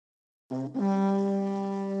Hey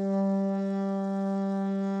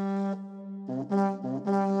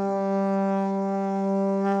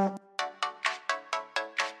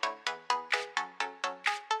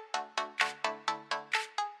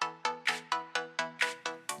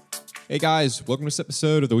guys, welcome to this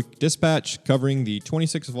episode of the Weekly Dispatch covering the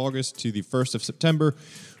 26th of August to the 1st of September,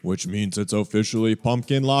 which means it's officially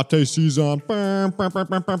pumpkin latte season.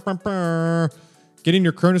 Getting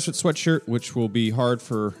your Cronus Fit sweatshirt, which will be hard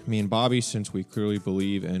for me and Bobby since we clearly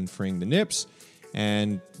believe in freeing the nips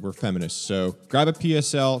and we're feminists. So grab a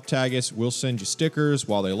PSL, tag us, we'll send you stickers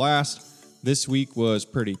while they last. This week was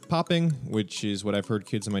pretty popping, which is what I've heard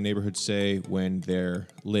kids in my neighborhood say when they're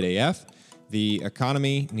lit AF. The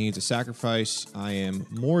economy needs a sacrifice. I am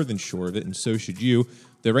more than sure of it, and so should you.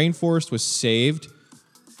 The rainforest was saved.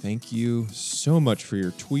 Thank you so much for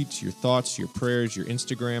your tweets, your thoughts, your prayers, your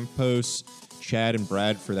Instagram posts. Chad and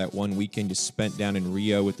Brad for that one weekend you spent down in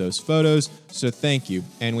Rio with those photos. So thank you.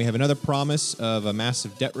 And we have another promise of a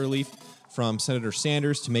massive debt relief from Senator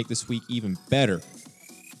Sanders to make this week even better.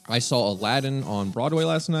 I saw Aladdin on Broadway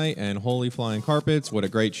last night, and holy flying carpets, what a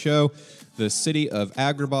great show. The city of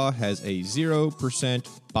Agrabah has a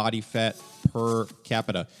 0% body fat per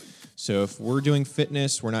capita. So if we're doing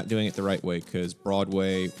fitness, we're not doing it the right way because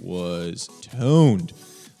Broadway was toned.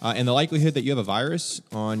 And the likelihood that you have a virus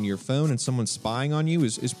on your phone and someone's spying on you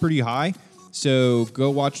is pretty high. So go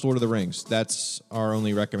watch Lord of the Rings. That's our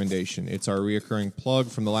only recommendation. It's our reoccurring plug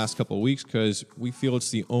from the last couple of weeks because we feel it's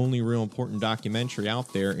the only real important documentary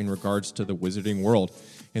out there in regards to the wizarding world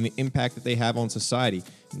and the impact that they have on society,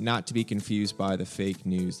 not to be confused by the fake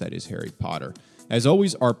news that is Harry Potter. As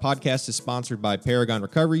always, our podcast is sponsored by Paragon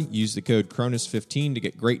Recovery. Use the code CRONUS15 to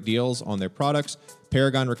get great deals on their products.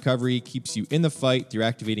 Paragon Recovery keeps you in the fight through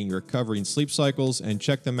activating your recovery and sleep cycles, and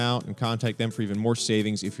check them out and contact them for even more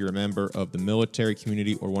savings if you're a member of the military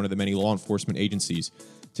community or one of the many law enforcement agencies.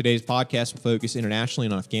 Today's podcast will focus internationally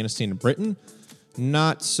on Afghanistan and Britain.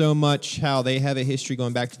 Not so much how they have a history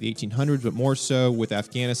going back to the 1800s, but more so with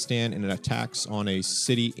Afghanistan and attacks on a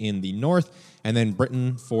city in the north, and then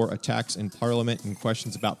Britain for attacks in parliament and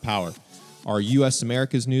questions about power. Our U.S.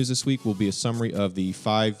 America's news this week will be a summary of the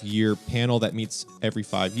 5-year panel that meets every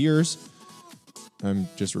 5 years. I'm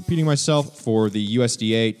just repeating myself for the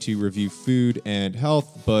USDA to review food and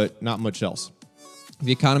health, but not much else.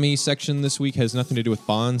 The economy section this week has nothing to do with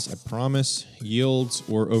bonds, I promise, yields,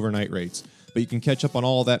 or overnight rates. But you can catch up on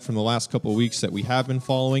all of that from the last couple of weeks that we have been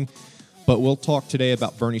following. But we'll talk today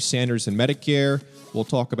about Bernie Sanders and Medicare. We'll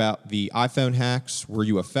talk about the iPhone hacks. Were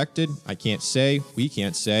you affected? I can't say. We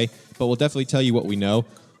can't say. But we'll definitely tell you what we know.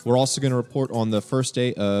 We're also going to report on the first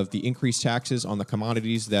day of the increased taxes on the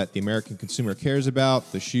commodities that the American consumer cares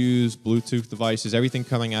about, the shoes, Bluetooth devices, everything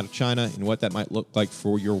coming out of China, and what that might look like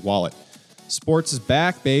for your wallet. Sports is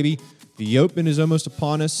back, baby. The Open is almost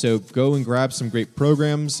upon us, so go and grab some great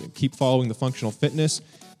programs and keep following the functional fitness.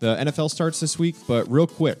 The NFL starts this week, but real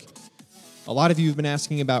quick, a lot of you have been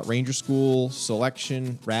asking about Ranger School,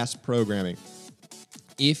 selection, RASP programming.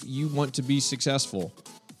 If you want to be successful,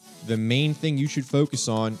 the main thing you should focus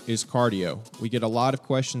on is cardio. We get a lot of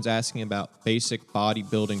questions asking about basic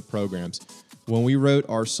bodybuilding programs. When we wrote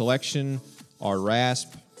our selection, our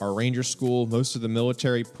RASP, our Ranger School, most of the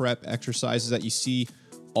military prep exercises that you see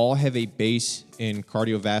all have a base in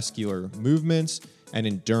cardiovascular movements and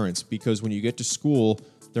endurance because when you get to school,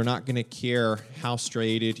 they're not going to care how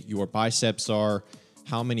striated your biceps are,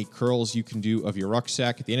 how many curls you can do of your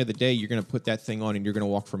rucksack. At the end of the day, you're going to put that thing on and you're going to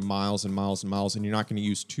walk for miles and miles and miles, and you're not going to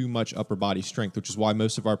use too much upper body strength, which is why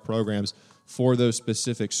most of our programs for those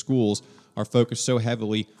specific schools are focused so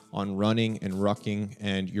heavily on running and rucking,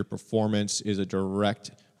 and your performance is a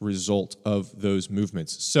direct result of those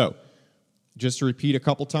movements. So, just to repeat a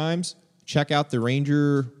couple times, check out the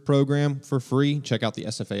Ranger program for free. Check out the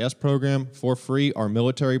SFAS program for free. Our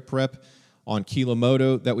military prep on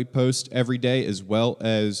Kilomoto that we post every day, as well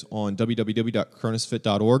as on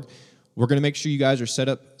www.cronusfit.org. We're going to make sure you guys are set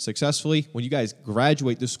up successfully. When you guys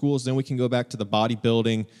graduate the schools, then we can go back to the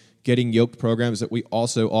bodybuilding, getting yoked programs that we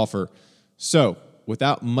also offer. So,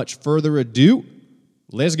 without much further ado,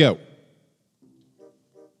 let's go.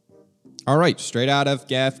 All right, straight out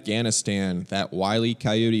of Afghanistan, that Wile E.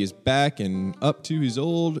 Coyote is back and up to his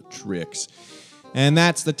old tricks. And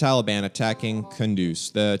that's the Taliban attacking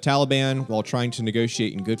Kunduz. The Taliban, while trying to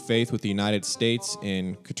negotiate in good faith with the United States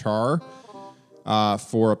in Qatar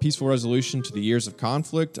for a peaceful resolution to the years of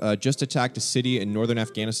conflict, just attacked a city in northern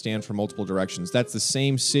Afghanistan from multiple directions. That's the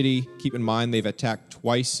same city. Keep in mind, they've attacked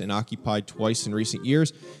twice and occupied twice in recent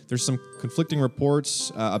years. There's some conflicting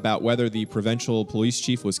reports about whether the provincial police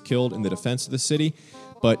chief was killed in the defense of the city.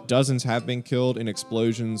 but dozens have been killed in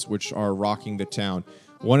explosions which are rocking the town.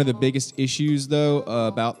 One of the biggest issues, though,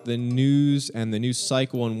 about the news and the news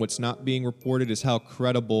cycle and what's not being reported is how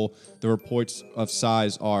credible the reports of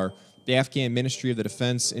size are. The Afghan Ministry of the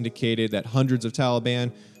Defense indicated that hundreds of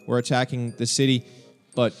Taliban were attacking the city.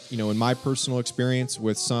 But, in my personal experience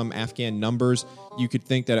with some Afghan numbers, you could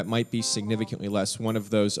think that it might be significantly less. One of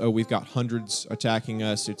those, we've got hundreds attacking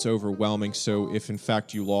us, it's overwhelming. So if, in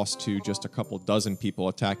fact, you lost to just a couple dozen people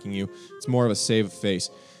attacking you, it's more of a save face.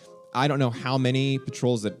 I don't know how many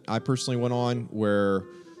patrols that I personally went on where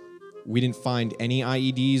we didn't find any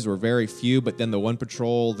IEDs or very few, but then the one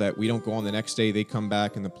patrol that we don't go on the next day, they come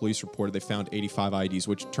back and the police reported they found 85 IEDs,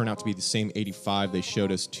 which turned out to be the same 85 they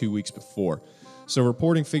showed us 2 weeks before. So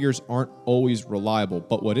reporting figures aren't always reliable,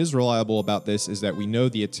 but what is reliable about this is that we know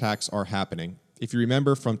the attacks are happening. If you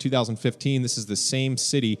remember from 2015, this is the same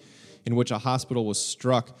city in which a hospital was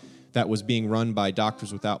struck that was being run by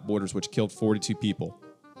Doctors Without Borders, which killed 42 people.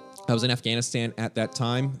 I was in Afghanistan at that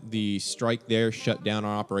time. The strike there shut down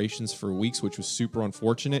our operations for weeks, which was super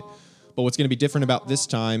unfortunate. But what's going to be different about this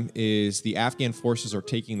time is the Afghan forces are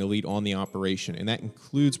taking the lead on the operation, and that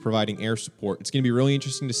includes providing air support. It's going to be really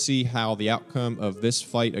interesting to see how the outcome of this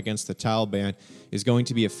fight against the Taliban is going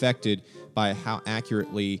to be affected by how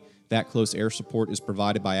accurately that close air support is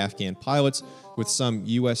provided by Afghan pilots with some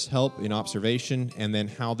U.S. help in observation, and then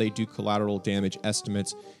how they do collateral damage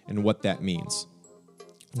estimates and what that means.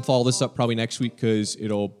 We'll follow this up probably next week because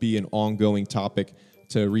it'll be an ongoing topic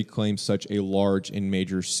to reclaim such a large and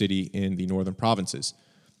major city in the northern provinces.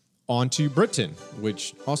 On to Britain,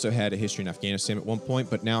 which also had a history in Afghanistan at one point,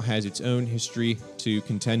 but now has its own history to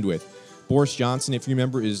contend with. Boris Johnson, if you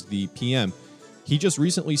remember, is the PM. He just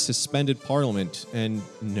recently suspended Parliament, and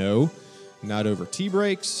no, not over tea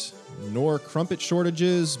breaks, nor crumpet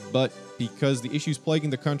shortages, but because the issues plaguing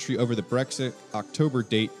the country over the Brexit October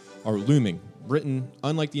date are looming. Britain,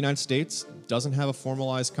 unlike the United States, doesn't have a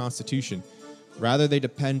formalized constitution. Rather, they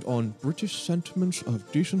depend on British sentiments of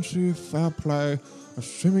decency, fair play,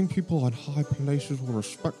 assuming people in high places will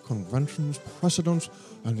respect conventions, precedents,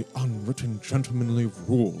 and the unwritten gentlemanly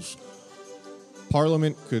rules.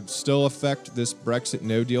 Parliament could still affect this Brexit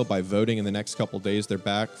no deal by voting in the next couple days. They're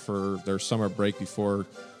back for their summer break before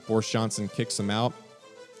Boris Johnson kicks them out.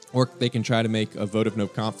 Or they can try to make a vote of no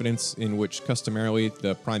confidence in which customarily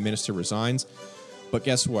the prime minister resigns. But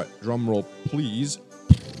guess what? Drum roll, please.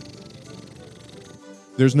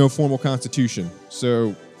 There's no formal constitution,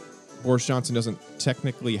 so Boris Johnson doesn't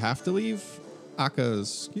technically have to leave.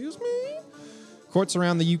 Excuse me? Courts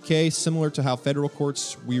around the UK, similar to how federal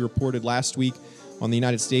courts we reported last week on the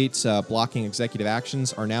United States blocking executive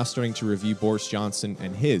actions, are now starting to review Boris Johnson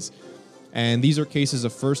and his. And these are cases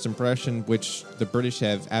of first impression, which the British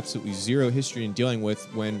have absolutely zero history in dealing with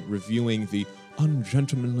when reviewing the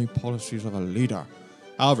ungentlemanly policies of a leader.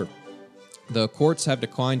 However, the courts have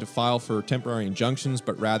declined to file for temporary injunctions,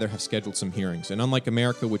 but rather have scheduled some hearings. And unlike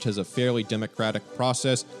America, which has a fairly democratic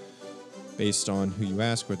process, based on who you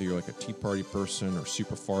ask, whether you're like a Tea Party person or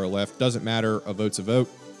super far left, doesn't matter, a vote's a vote.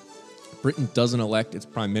 Britain doesn't elect its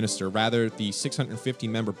prime minister. Rather, the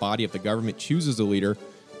 650-member body of the government chooses a leader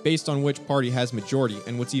based on which party has majority.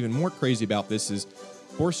 And what's even more crazy about this is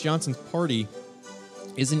Boris Johnson's party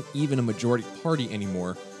isn't even a majority party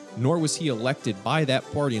anymore, nor was he elected by that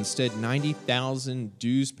party. Instead, 90,000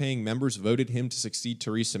 dues-paying members voted him to succeed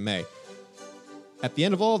Theresa May. At the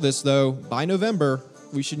end of all of this, though, by November,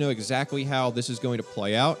 we should know exactly how this is going to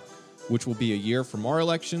play out, which will be a year from our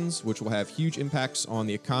elections, which will have huge impacts on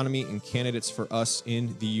the economy and candidates for us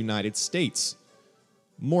in the United States.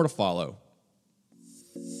 More to follow.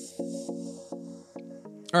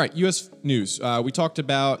 All right, U.S. news. We talked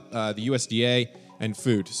about the USDA and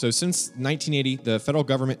food. So since 1980, the federal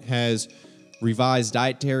government has revised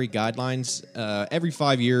dietary guidelines every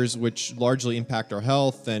 5 years, which largely impact our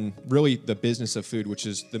health and really the business of food, which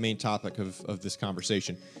is the main topic of this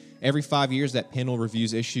conversation. Every 5 years, that panel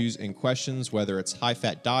reviews issues and questions, whether it's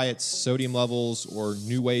high-fat diets, sodium levels, or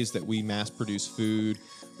new ways that we mass-produce food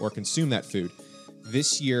or consume that food.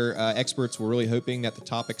 This year, experts were really hoping that the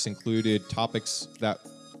topics included topics that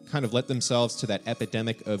kind of lent themselves to that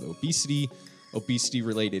epidemic of obesity,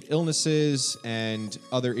 obesity-related illnesses, and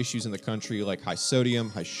other issues in the country like high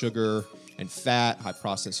sodium, high sugar, and fat, high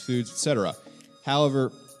processed foods, etc.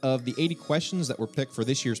 However, of the 80 questions that were picked for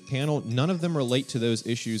this year's panel, none of them relate to those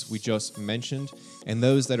issues we just mentioned and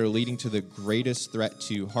those that are leading to the greatest threat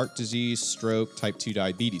to heart disease, stroke, type 2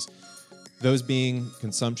 diabetes. Those being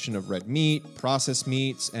consumption of red meat, processed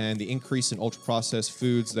meats, and the increase in ultra-processed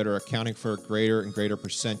foods that are accounting for a greater and greater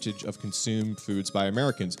percentage of consumed foods by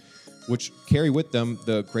Americans, which carry with them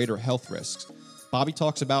the greater health risks. Bobby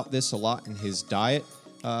talks about this a lot in his diet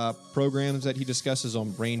programs that he discusses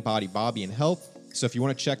on Brain, Body, Bobby, and Health. So if you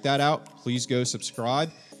want to check that out, please go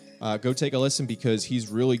subscribe. Go take a listen because he's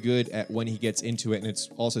really good at when he gets into it, and it's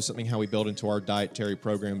also something how we build into our dietary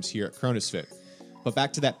programs here at CronusFit. But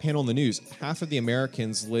back to that panel in the news, half of the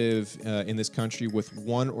Americans live in this country with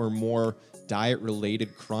one or more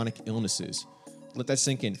diet-related chronic illnesses. Let that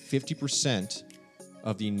sink in. 50%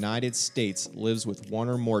 of the United States lives with one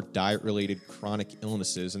or more diet-related chronic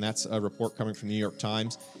illnesses, and that's a report coming from the New York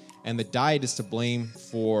Times. And the diet is to blame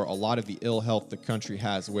for a lot of the ill health the country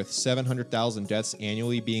has, with 700,000 deaths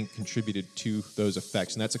annually being contributed to those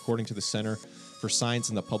effects. And that's according to the Center for Science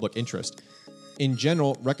and the Public Interest. In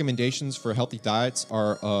general, recommendations for healthy diets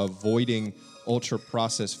are avoiding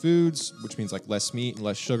ultra-processed foods, which means like less meat and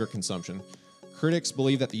less sugar consumption. Critics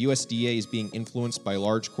believe that the USDA is being influenced by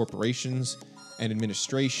large corporations and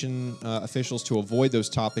administration officials to avoid those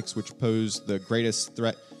topics which pose the greatest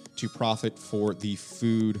threat to profit for the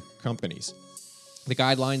food companies. The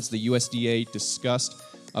guidelines the USDA discussed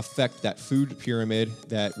affect that food pyramid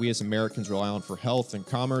that we as Americans rely on for health and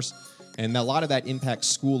commerce, and a lot of that impacts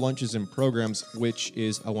school lunches and programs, which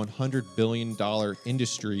is a $100 billion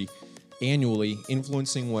industry annually,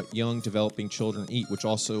 influencing what young developing children eat, which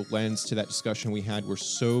also lends to that discussion we had where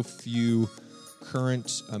so few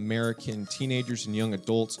current American teenagers and young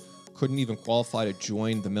adults couldn't even qualify to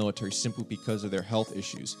join the military simply because of their health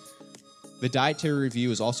issues. The Dietary Review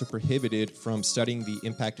is also prohibited from studying the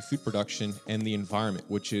impact of food production and the environment,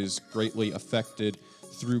 which is greatly affected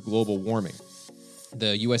through global warming.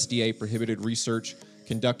 The USDA prohibited research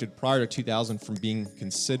conducted prior to 2000 from being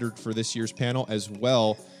considered for this year's panel as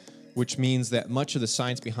well, which means that much of the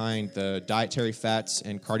science behind the dietary fats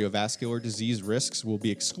and cardiovascular disease risks will be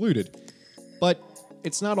excluded. But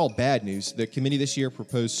it's not all bad news. The committee this year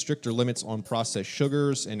proposed stricter limits on processed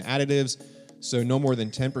sugars and additives, so no more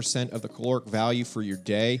than 10% of the caloric value for your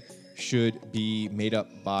day should be made up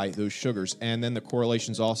by those sugars. And then the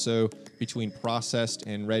correlations also between processed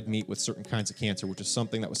and red meat with certain kinds of cancer, which is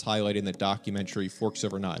something that was highlighted in the documentary Forks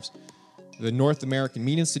Over Knives. The North American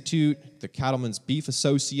Meat Institute, the Cattlemen's Beef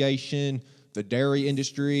Association, the dairy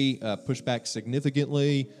industry pushed back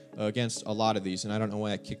significantly against a lot of these, and I don't know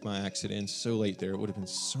why I kicked my accent in so late there. It would have been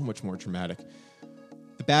so much more dramatic.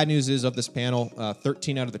 The bad news is of this panel,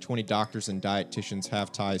 13 out of the 20 doctors and dietitians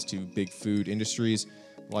have ties to big food industries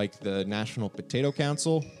like the National Potato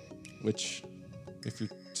Council, which, if you're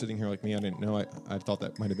sitting here like me, I didn't know. I thought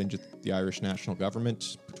that might have been just the Irish national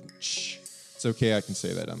government. It's okay, I can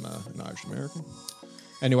say that I'm an Irish American.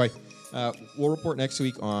 Anyway, we'll report next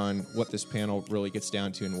week on what this panel really gets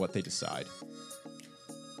down to and what they decide.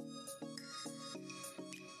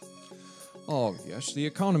 Oh, yes, the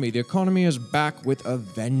economy. The economy is back with a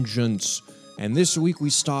vengeance. And this week we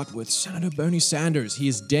start with Senator Bernie Sanders. He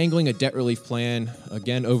is dangling a debt relief plan,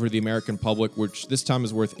 again, over the American public, which this time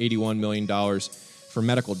is worth $81 million for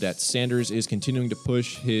medical debts. Sanders is continuing to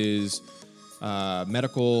push his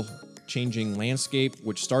medical changing landscape,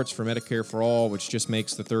 which starts for Medicare for All, which just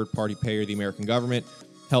makes the third-party payer the American government,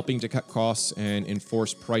 helping to cut costs and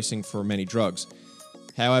enforce pricing for many drugs.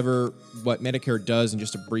 However, what Medicare does, and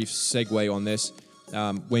just a brief segue on this,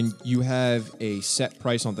 when you have a set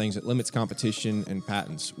price on things, it limits competition and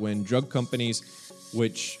patents. When drug companies,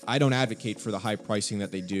 which I don't advocate for the high pricing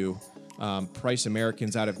that they do, price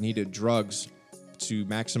Americans out of needed drugs to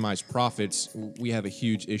maximize profits, we have a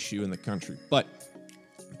huge issue in the country. But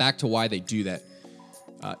back to why they do that.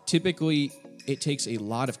 Typically, it takes a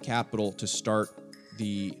lot of capital to start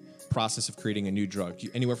the process of creating a new drug,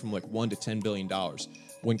 anywhere from like $1 to $10 billion.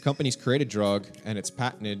 When companies create a drug and it's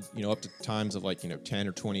patented, up to times of 10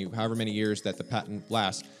 or 20, however many years that the patent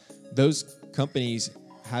lasts, those companies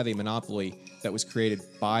have a monopoly that was created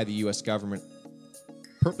by the U.S. government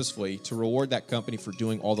purposefully to reward that company for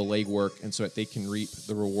doing all the legwork and so that they can reap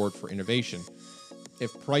the reward for innovation.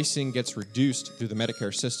 If pricing gets reduced through the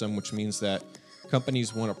Medicare system, which means that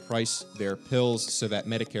companies want to price their pills so that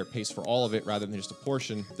Medicare pays for all of it rather than just a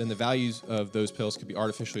portion, then the values of those pills could be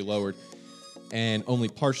artificially lowered and only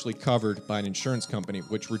partially covered by an insurance company,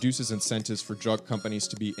 which reduces incentives for drug companies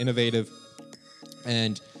to be innovative.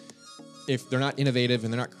 And if they're not innovative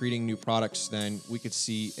and they're not creating new products, then we could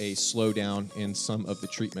see a slowdown in some of the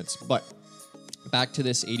treatments. But back to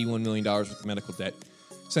this $81 million worth of medical debt.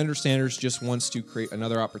 Senator Sanders just wants to create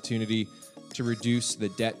another opportunity to reduce the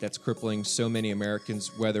debt that's crippling so many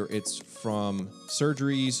Americans, whether it's from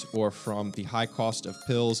surgeries or from the high cost of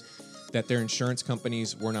pills that their insurance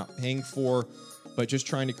companies were not paying for, but just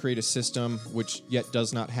trying to create a system which yet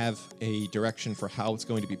does not have a direction for how it's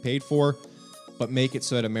going to be paid for, but make it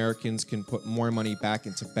so that Americans can put more money back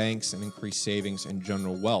into banks and increase savings and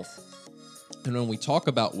general wealth. And when we talk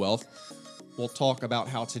about wealth, we'll talk about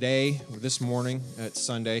how today, this morning, it's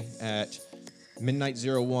Sunday, at midnight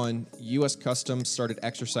 01, U.S. Customs started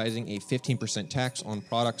exercising a 15% tax on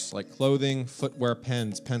products like clothing, footwear,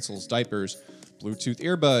 pens, pencils, diapers, Bluetooth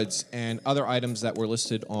earbuds, and other items that were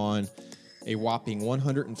listed on a whopping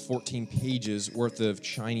 114 pages worth of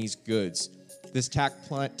Chinese goods. This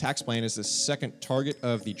tax plan is the second target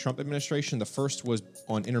of the Trump administration. The first was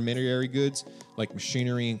on intermediary goods like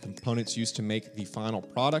machinery and components used to make the final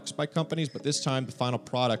products by companies, but this time the final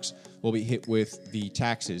products will be hit with the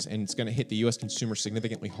taxes, and it's going to hit the U.S. consumer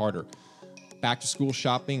significantly harder. Back-to-school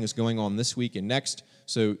shopping is going on this week and next,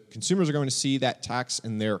 so consumers are going to see that tax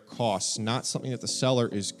in their costs, not something that the seller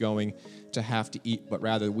is going to have to eat, but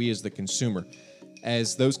rather we as the consumer,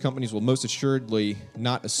 as those companies will most assuredly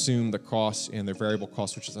not assume the costs and their variable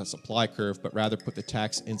costs, which is a supply curve, but rather put the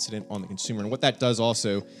tax incident on the consumer. And what that does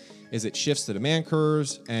also is it shifts the demand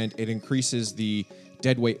curves and it increases the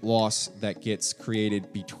deadweight loss that gets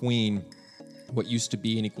created between what used to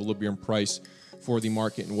be an equilibrium price for the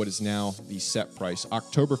market and what is now the set price.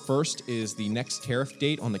 October 1st is the next tariff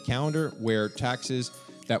date on the calendar, where taxes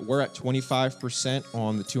that were at 25%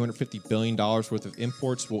 on the $250 billion worth of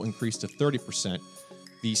imports will increase to 30%.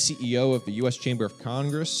 The CEO of the U.S. Chamber of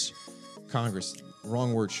Commerce,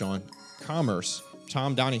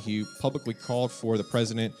 Tom Donahue, publicly called for the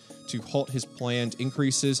president to halt his planned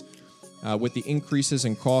increases. With the increases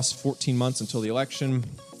in costs 14 months until the election,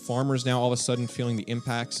 farmers now all of a sudden feeling the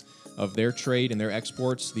impacts of their trade and their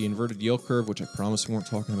exports, the inverted yield curve, which I promised we weren't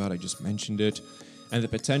talking about, I just mentioned it, and the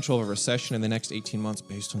potential of a recession in the next 18 months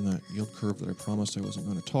based on that yield curve that I promised I wasn't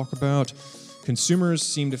going to talk about. Consumers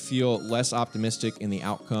seem to feel less optimistic in the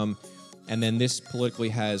outcome, and then this politically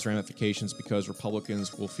has ramifications because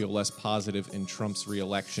Republicans will feel less positive in Trump's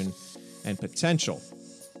reelection and potential.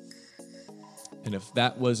 And if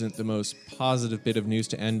that wasn't the most positive bit of news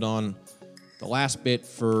to end on, the last bit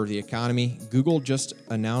for the economy, Google just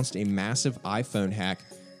announced a massive iPhone hack,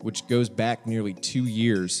 which goes back nearly 2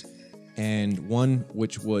 years, and one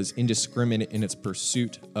which was indiscriminate in its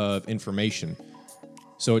pursuit of information.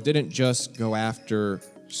 So it didn't just go after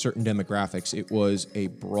certain demographics, it was a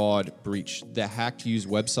broad breach. The hack used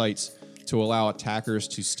websites to allow attackers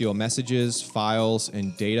to steal messages, files,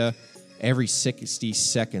 and data every 60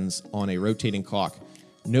 seconds on a rotating clock.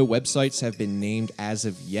 No websites have been named as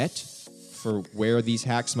of yet for where these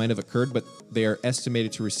hacks might have occurred, but they are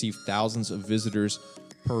estimated to receive thousands of visitors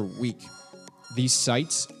per week. These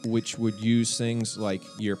sites, which would use things like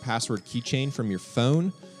your password keychain from your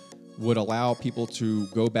phone, would allow people to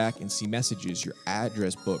go back and see messages, your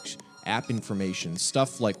address books, app information,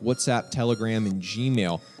 stuff like WhatsApp, Telegram, and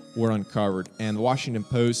Gmail were uncovered. And the Washington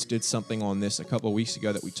Post did something on this a couple of weeks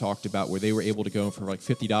ago that we talked about, where they were able to go for like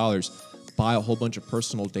 $50, buy a whole bunch of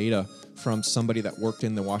personal data from somebody that worked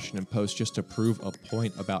in the Washington Post just to prove a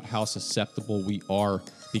point about how susceptible we are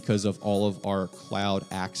because of all of our cloud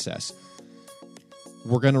access.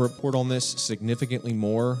 We're going to report on this significantly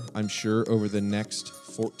more, I'm sure, over the next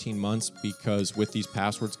 14 months, because with these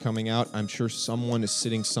passwords coming out, I'm sure someone is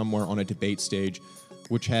sitting somewhere on a debate stage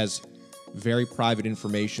which has very private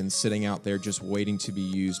information sitting out there just waiting to be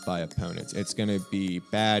used by opponents. It's going to be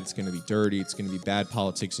bad, it's going to be dirty, it's going to be bad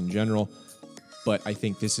politics in general, but I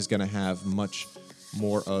think this is going to have much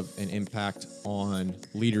more of an impact on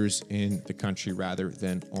leaders in the country rather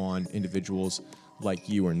than on individuals like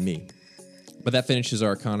you and me. But that finishes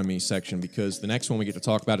our economy section, because the next one we get to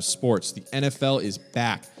talk about is sports. The NFL is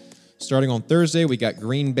back. Starting on Thursday, we got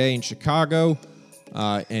Green Bay and Chicago.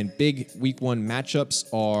 And big week one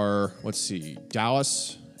matchups are,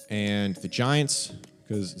 Dallas and the Giants,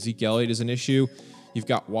 because Zeke Elliott is an issue. You've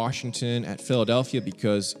got Washington at Philadelphia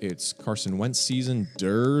because it's Carson Wentz season.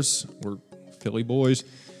 We're Philly boys.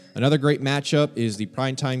 Another great matchup is the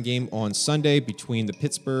primetime game on Sunday between the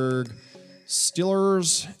Pittsburgh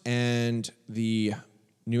Steelers and the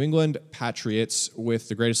New England Patriots, with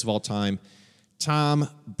the greatest of all time, Tom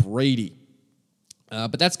Brady.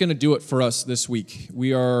 But that's going to do it for us this week.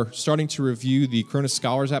 We are starting to review the Corona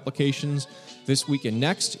Scholars applications this week and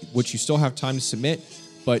next, which you still have time to submit.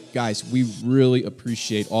 But guys, we really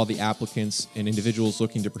appreciate all the applicants and individuals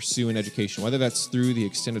looking to pursue an education, whether that's through the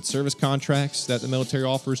extended service contracts that the military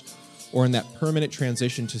offers or in that permanent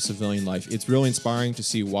transition to civilian life. It's really inspiring to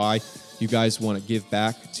see why you guys want to give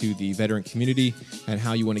back to the veteran community and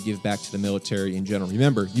how you want to give back to the military in general.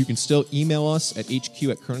 Remember, you can still email us at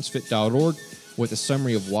hq@kernsfit.org with a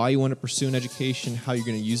summary of why you want to pursue an education, how you're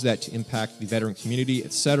going to use that to impact the veteran community,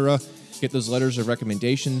 etc. Get those letters of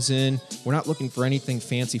recommendations in. We're not looking for anything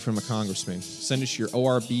fancy from a congressman. Send us your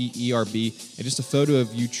ORB, ERB, and just a photo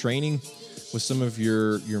of you training with some of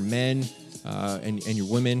your men and your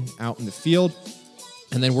women out in the field.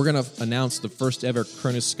 And then we're going to announce the first ever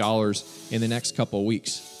Cronus Scholars in the next couple of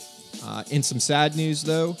weeks. In some sad news,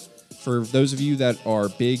 though, for those of you that are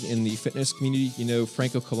big in the fitness community, you know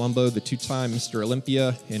Franco Columbu, the two-time Mr.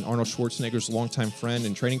 Olympia and Arnold Schwarzenegger's longtime friend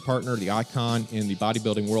and training partner, the icon in the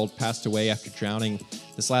bodybuilding world, passed away after drowning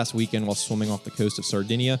this last weekend while swimming off the coast of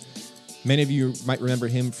Sardinia. Many of you might remember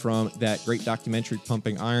him from that great documentary,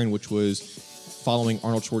 Pumping Iron, which was following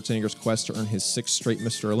Arnold Schwarzenegger's quest to earn his 6th straight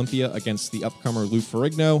Mr. Olympia against the upcomer Lou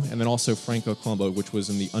Ferrigno, and then also Franco Columbu, which was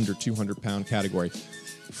in the under 200-pound category.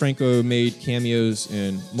 Franco made cameos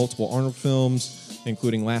in multiple Arnold films,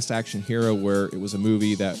 including Last Action Hero, where it was a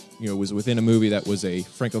movie that was within a movie that was a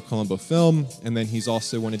Franco Columbu film, and then he's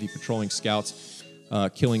also one of the patrolling scouts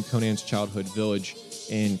killing Conan's childhood village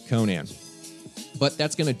in Conan. But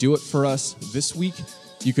that's going to do it for us this week.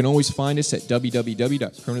 You can always find us at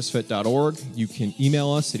www.cronusfit.org. You can email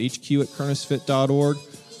us at hq@cronusfit.org.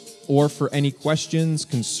 Or for any questions,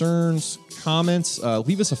 concerns, comments,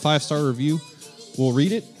 leave us a 5-star review. We'll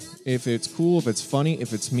read it. If it's cool, if it's funny,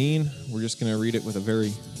 if it's mean, we're just going to read it with a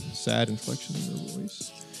very sad inflection in your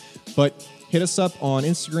voice. But hit us up on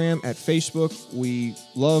Instagram, at Facebook. We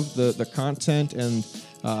love the content and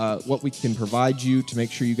what we can provide you to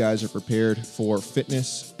make sure you guys are prepared for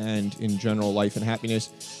fitness and in general life and happiness.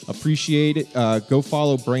 Appreciate it. Go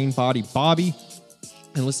follow Brain Body Bobby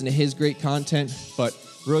and listen to his great content. But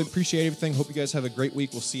really appreciate everything. Hope you guys have a great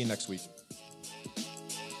week. We'll see you next week.